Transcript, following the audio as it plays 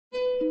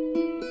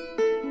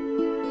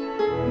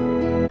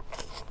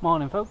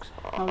Morning folks,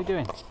 how are we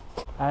doing?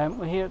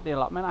 We're here at the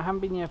allotment. I haven't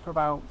been here for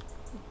about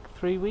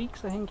 3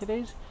 weeks, I think it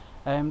is,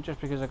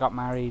 just because I got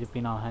married, I've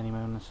been on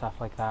honeymoon and stuff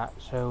like that,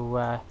 so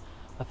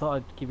I thought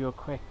I'd give you a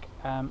quick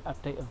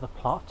update of the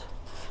plot,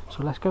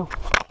 so let's go.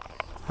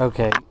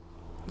 Okay,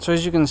 so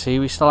as you can see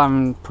we still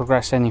haven't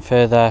progressed any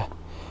further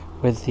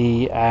with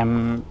the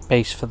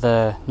base for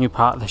the new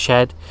part of the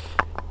shed.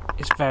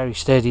 It's very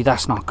sturdy,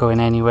 that's not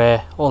going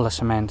anywhere, all the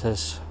cement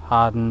is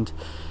hardened.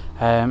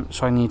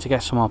 So I need to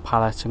get some more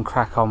pallets and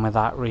crack on with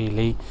that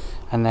really,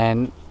 and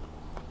then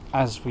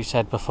as we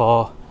said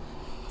before,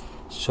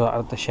 sort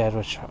out the shed,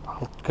 which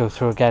I'll go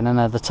through again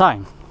another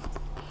time.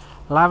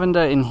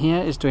 Lavender in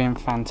here is doing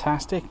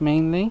fantastic,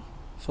 mainly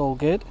it's all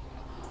good,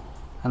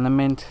 and the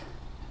mint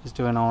is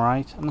doing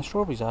alright, and the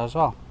strawberries are as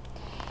well.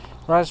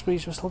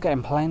 Raspberries, we're still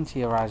getting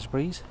plenty of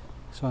raspberries,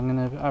 so I'm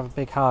going to have a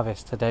big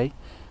harvest today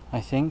I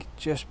think,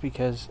 just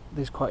because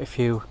there's quite a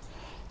few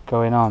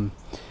going on.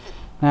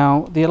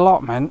 Now, the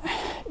allotment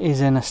is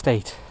in a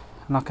state,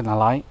 I'm not going to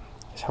lie,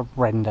 it's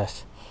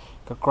horrendous.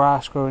 Got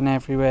grass growing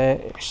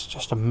everywhere, it's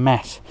just a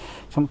mess.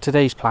 So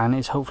today's plan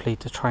is hopefully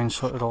to try and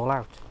sort it all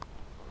out.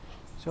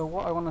 So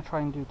what I want to try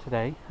and do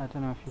today, I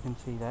don't know if you can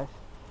see this,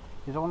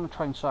 is I want to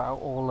try and sort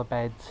out all the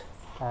beds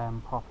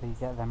properly,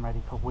 get them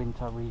ready for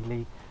winter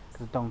really,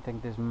 because I don't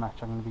think there's much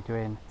I'm going to be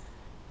doing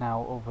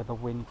now over the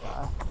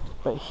winter.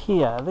 But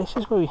here, this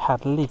is where we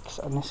had leaks,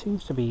 and there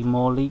seems to be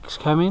more leaks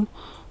coming,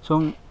 so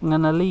I'm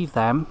going to leave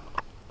them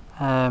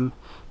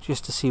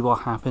just to see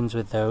what happens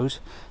with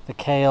those. The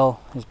kale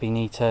has been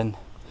eaten,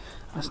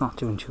 that's not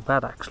doing too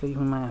bad actually,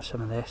 we might have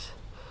some of this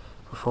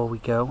before we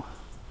go.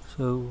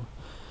 So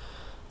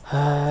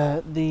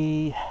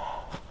the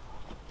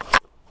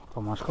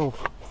almost cold.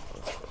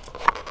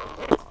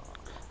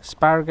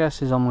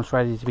 Asparagus is almost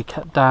ready to be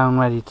cut down,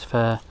 ready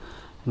for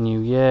the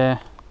new year.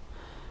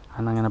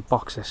 And I'm going to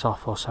box this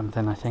off or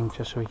something, I think,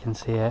 just so we can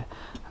see it.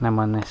 And then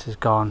when this is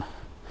gone.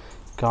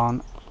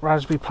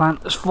 Raspberry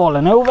plant has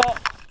fallen over.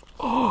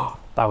 Oh,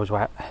 that was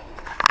wet.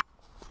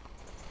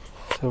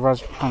 So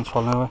raspberry plant's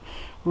fallen over.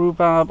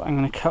 Rhubarb, I'm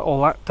going to cut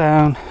all that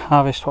down,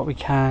 harvest what we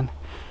can.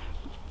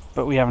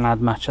 But we haven't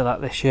had much of that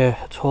this year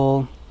at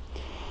all.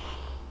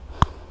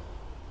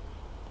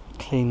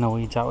 Clean the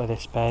weeds out with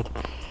this bed.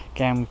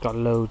 Again, we've got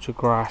loads of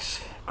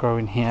grass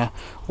growing here.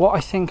 What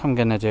I think I'm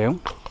going to do,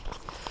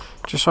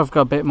 just so I've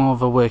got a bit more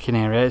of a working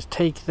area, is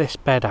take this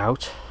bed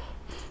out,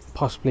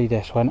 possibly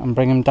this one, and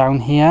bring them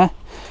down here,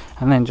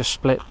 and then just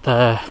split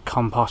the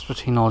compost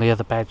between all the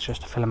other beds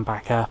just to fill them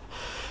back up,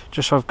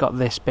 just so I've got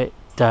this bit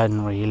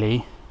done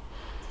really.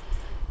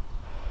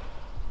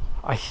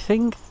 I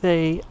think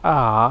they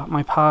are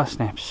my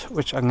parsnips,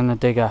 which I'm going to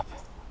dig up.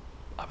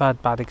 I've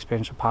had bad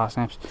experience with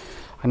parsnips.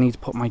 I need to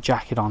put my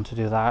jacket on to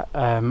do that.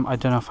 I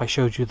don't know if I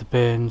showed you the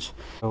burns,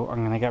 so I'm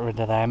going to get rid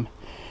of them.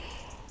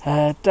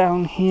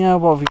 Down here,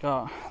 what have we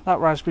got? That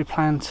raspberry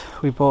plant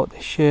we bought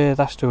this year,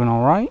 that's doing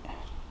alright.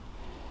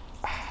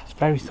 It's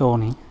very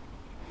thorny,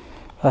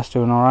 but that's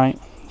doing alright.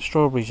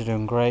 Strawberries are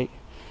doing great.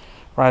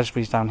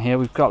 Raspberries down here,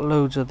 we've got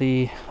loads of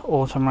the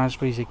autumn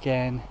raspberries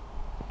again.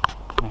 I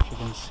don't know if you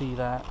can see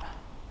that.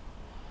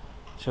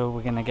 So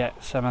we're going to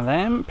get some of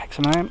them, pick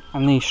some of them,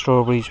 and these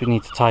strawberries we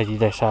need to tidy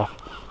this up,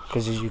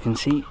 because as you can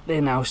see they're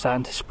now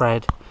starting to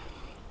spread,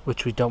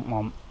 which we don't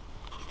want.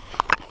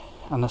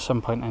 And at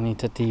some point I need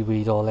to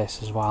de-weed all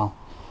this as well,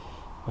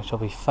 which will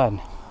be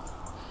fun.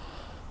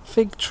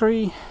 Fig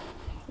tree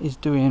is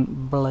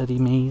doing bloody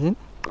amazing,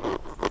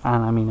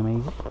 and I mean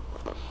amazing.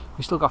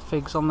 We still got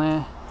figs on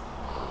there.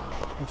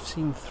 We've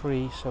seen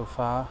 3 so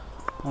far.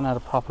 I haven't had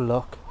a proper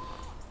look.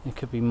 There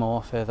could be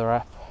more further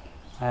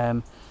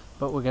up.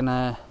 But we're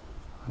gonna,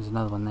 there's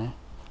another one there.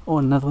 Oh,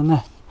 another one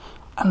there.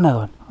 Another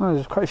one. Oh,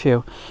 there's quite a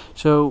few.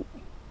 So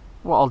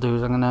what I'll do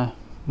is I'm gonna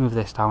move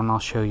this down and I'll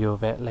show you a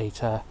bit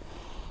later.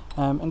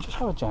 And just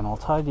have a general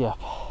tidy up.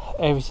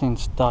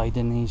 Everything's died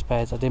in these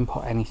beds. I didn't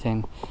put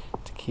anything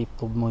to keep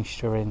the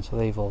moisture in, so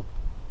they've all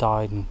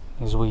died and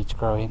there's weeds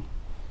growing.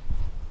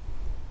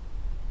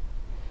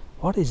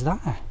 What is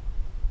that?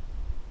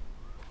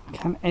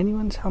 Can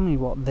anyone tell me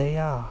what they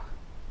are?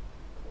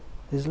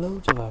 There's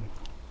loads of them.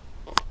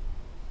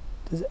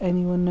 Does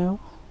anyone know?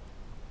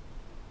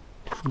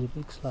 You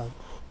big slug.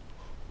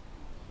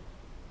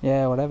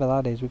 Yeah, whatever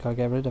that is we gotta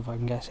get rid of,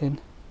 I'm guessing.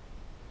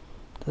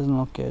 Doesn't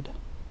look good.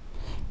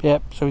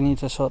 Yep, so we need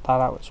to sort that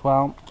out as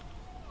well.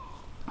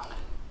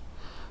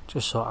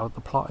 Just sort out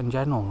the plot in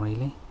general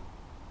really.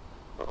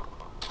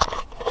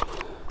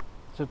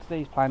 So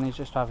today's plan is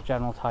just to have a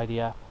general tidy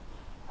up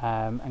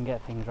and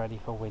get things ready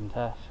for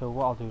winter. So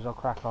what I'll do is I'll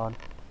crack on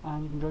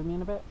and you can join me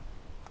in a bit.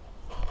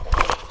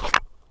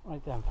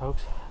 Right then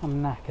folks,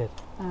 I'm knackered,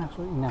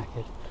 absolutely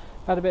knackered.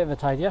 Had a bit of a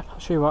tidy up, I'll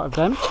show you what I've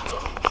done.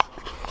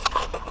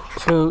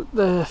 So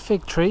the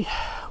fig tree,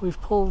 we've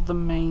pulled the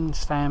main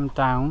stem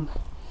down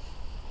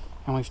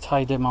and we've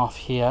tied him off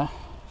here,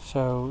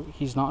 so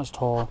he's not as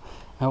tall.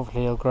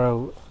 Hopefully he'll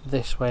grow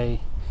this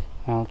way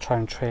and I'll try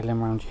and trail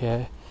him around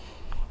here.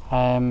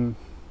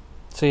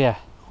 So yeah,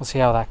 we'll see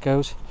how that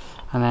goes,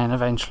 and then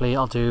eventually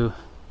I'll do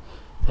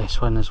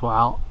this one as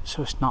well,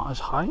 so it's not as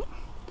high.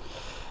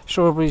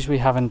 Strawberries we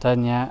haven't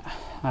done yet,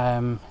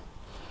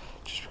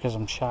 just because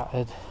I'm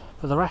shattered.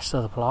 But the rest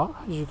of the plot,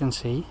 as you can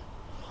see,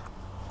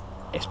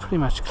 it's pretty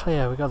much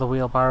clear. We got the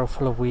wheelbarrow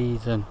full of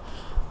weeds and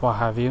what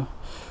have you.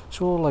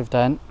 So all I've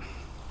done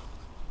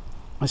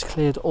is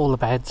cleared all the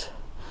beds,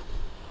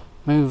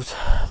 moved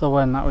the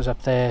one that was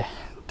up there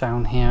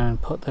down here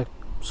and put the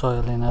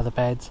soil in other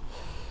beds,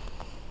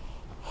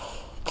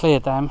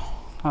 cleared them.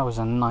 That was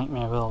a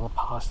nightmare with all the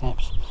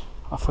parsnips.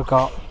 I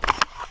forgot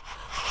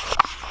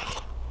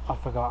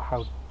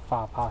how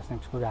far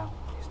parsnips go down.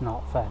 It's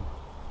not fun.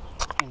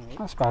 Anyway,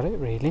 that's about it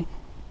really.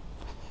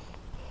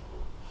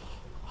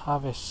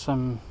 Harvest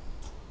some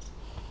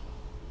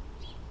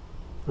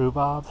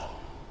rhubarb.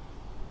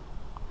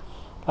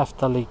 Left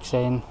the leeks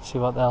in, see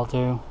what they'll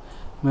do.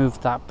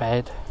 Moved that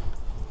bed.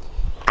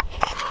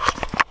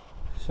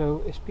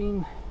 So it's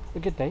been a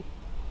good day.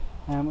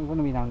 We're going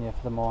to be down here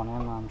for the morning.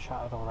 I'm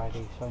shattered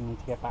already, so I need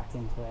to get back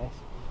into this.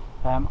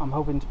 I'm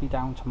hoping to be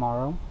down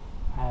tomorrow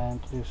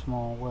and to do some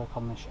more work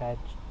on the shed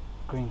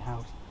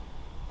greenhouse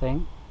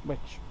thing, which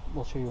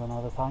we'll show you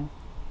another time.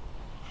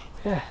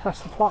 Yeah,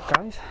 that's the plot,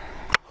 guys.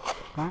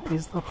 That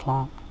is the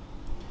plot.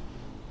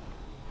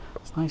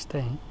 It's a nice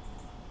day.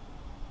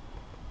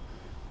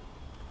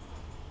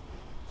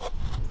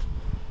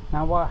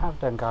 Now what I have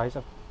done, guys,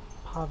 I've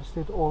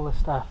harvested all the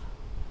stuff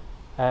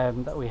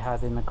that we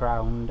had in the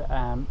ground,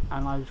 and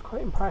I was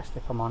quite impressed,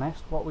 if I'm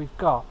honest, what we've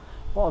got.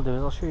 What I'll do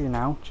is I'll show you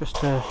now, just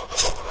to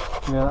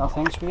do a little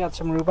thing. So we had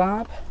some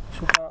rhubarb,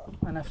 so we've got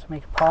enough to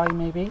make a pie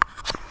maybe.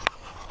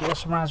 We got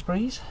some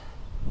raspberries,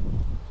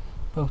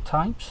 both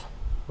types.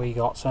 We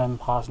got some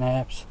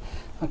parsnips.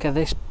 Look at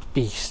this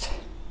beast.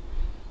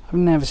 I've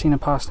never seen a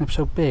parsnip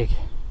so big.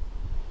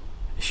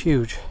 It's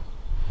huge.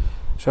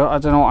 So I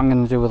don't know what I'm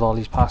going to do with all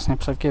these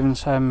parsnips. I've given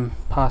some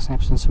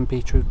parsnips and some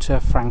beetroot to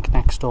Frank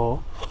next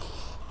door.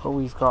 But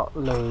we've got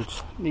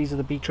loads. These are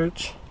the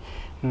beetroots.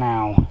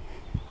 Now,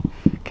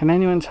 can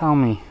anyone tell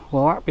me,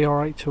 will that be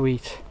alright to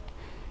eat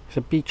as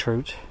a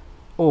beetroot?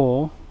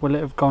 Or will it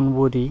have gone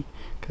woody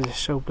because it's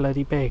so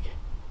bloody big?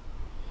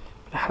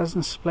 But it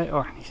hasn't split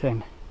or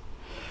anything.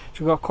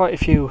 So we've got quite a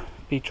few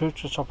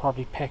beetroots, which I'll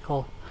probably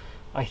pickle,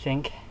 I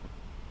think,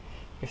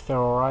 if they're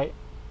alright.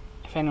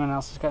 If anyone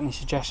else has got any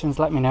suggestions,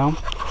 let me know.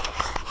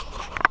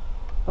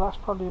 But that's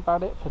probably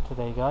about it for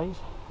today, guys.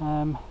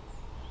 I'm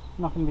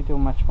not going to be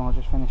doing much more,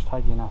 just finished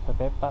tidying up a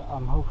bit, but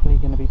I'm hopefully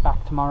going to be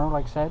back tomorrow,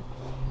 like I said,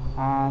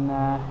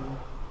 and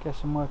get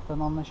some work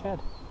done on the shed.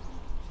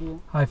 See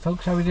you. Hi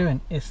folks, how are we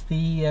doing? It's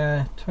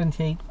the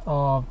 28th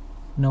of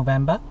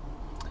November,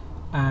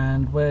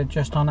 and we're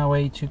just on our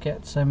way to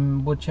get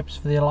some wood chips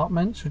for the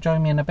allotment, so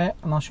join me in a bit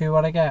and I'll show you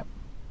what I get.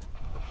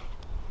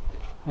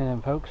 Hey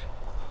then folks,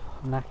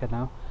 I'm knackered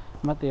now.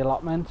 I'm at the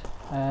allotment.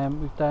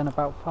 We've done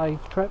about 4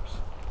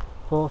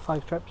 or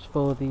 5 trips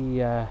for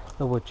the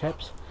wood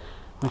chips.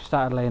 We've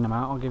started laying them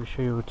out. I'll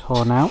show you a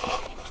tour now.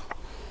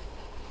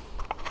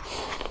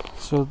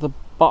 So the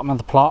bottom of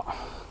the plot,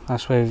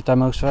 that's where we've done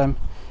most of them.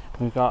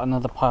 We've got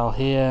another pile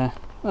here,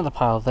 another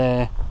pile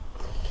there,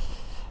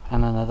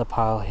 and another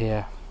pile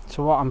here.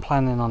 So what I'm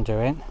planning on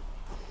doing,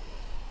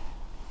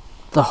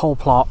 the whole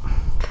plot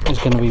is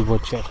going to be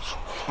wood chips.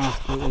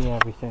 Absolutely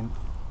everything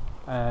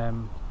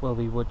will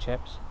be wood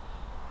chips.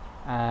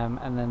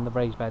 And then the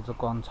raised beds will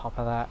go on top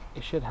of that.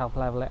 It should help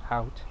level it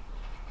out,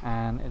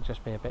 and it'll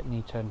just be a bit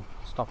neater and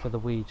stop with the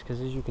weeds, because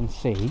as you can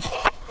see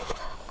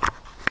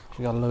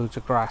we got loads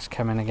of grass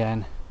coming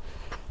again,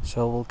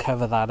 so we'll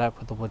cover that up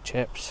with the wood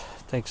chips,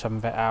 take some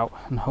of it out,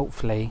 and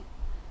hopefully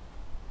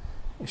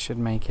it should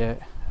make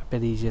it a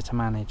bit easier to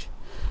manage.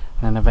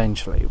 And then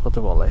eventually we'll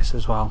do all this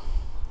as well.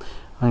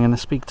 I'm going to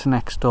speak to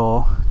next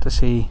door to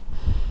see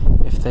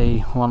if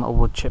they want a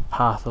wood chip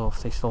path or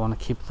if they still want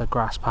to keep the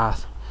grass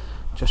path,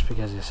 just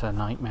because it's a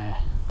nightmare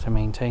to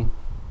maintain.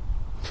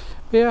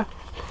 But yeah,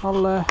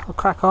 I'll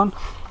crack on.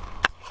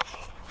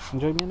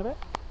 Enjoy me in a bit.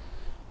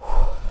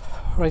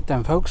 Right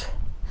then folks,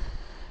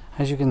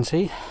 as you can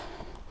see,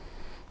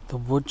 the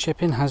wood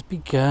chipping has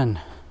begun.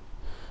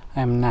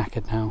 I am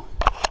knackered now.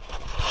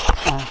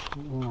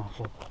 Absolutely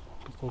knackered.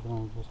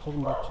 It's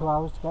taken about 2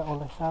 hours to get all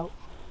this out.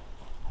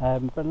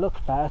 But it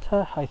looks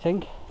better, I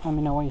think. Let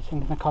me know what you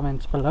think in the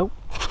comments below.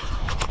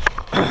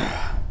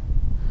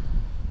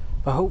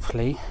 But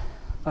hopefully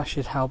that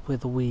should help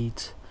with the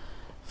weeds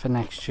for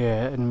next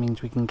year, and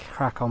means we can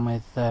crack on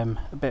with a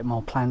bit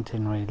more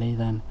planting really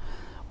than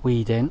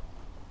weeding.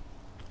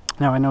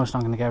 Now I know it's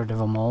not going to get rid of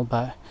them all,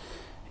 but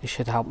it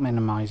should help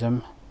minimise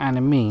them, and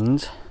it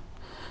means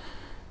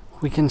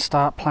we can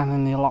start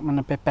planning the allotment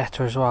a bit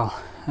better as well.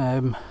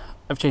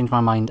 I've changed my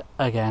mind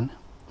again.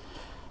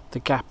 The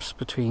gaps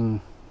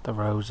between the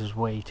rows is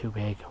way too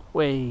big,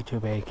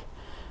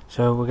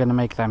 so we're going to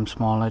make them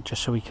smaller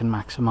just so we can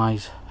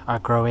maximise our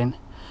growing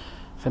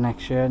for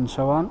next year and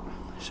so on.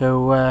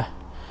 So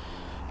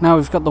now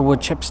we've got the wood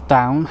chips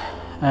down.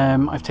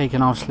 I've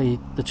taken obviously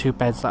the 2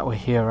 beds that were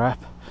here up,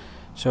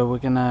 so we're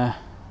gonna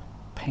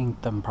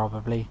paint them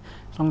probably,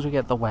 as long as we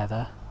get the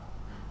weather.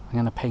 I'm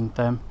gonna paint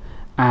them,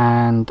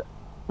 and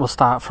we'll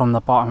start from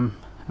the bottom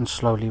and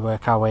slowly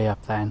work our way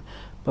up then,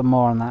 but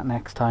more on that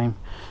next time.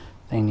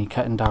 They need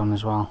cutting down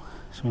as well,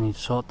 so we need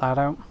to sort that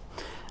out.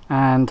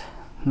 And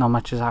not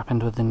much has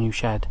happened with the new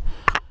shed,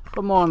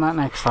 but more on that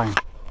next time.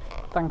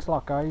 Thanks a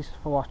lot guys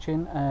for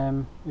watching.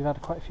 We've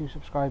had quite a few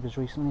subscribers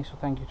recently, so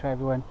thank you to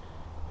everyone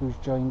who's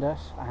joined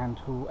us and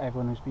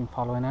everyone who's been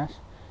following us.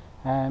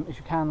 If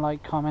you can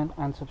like, comment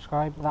and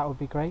subscribe, that would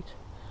be great.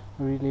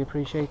 I really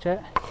appreciate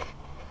it.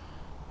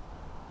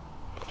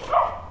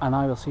 And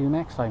I will see you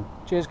next time.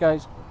 Cheers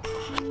guys.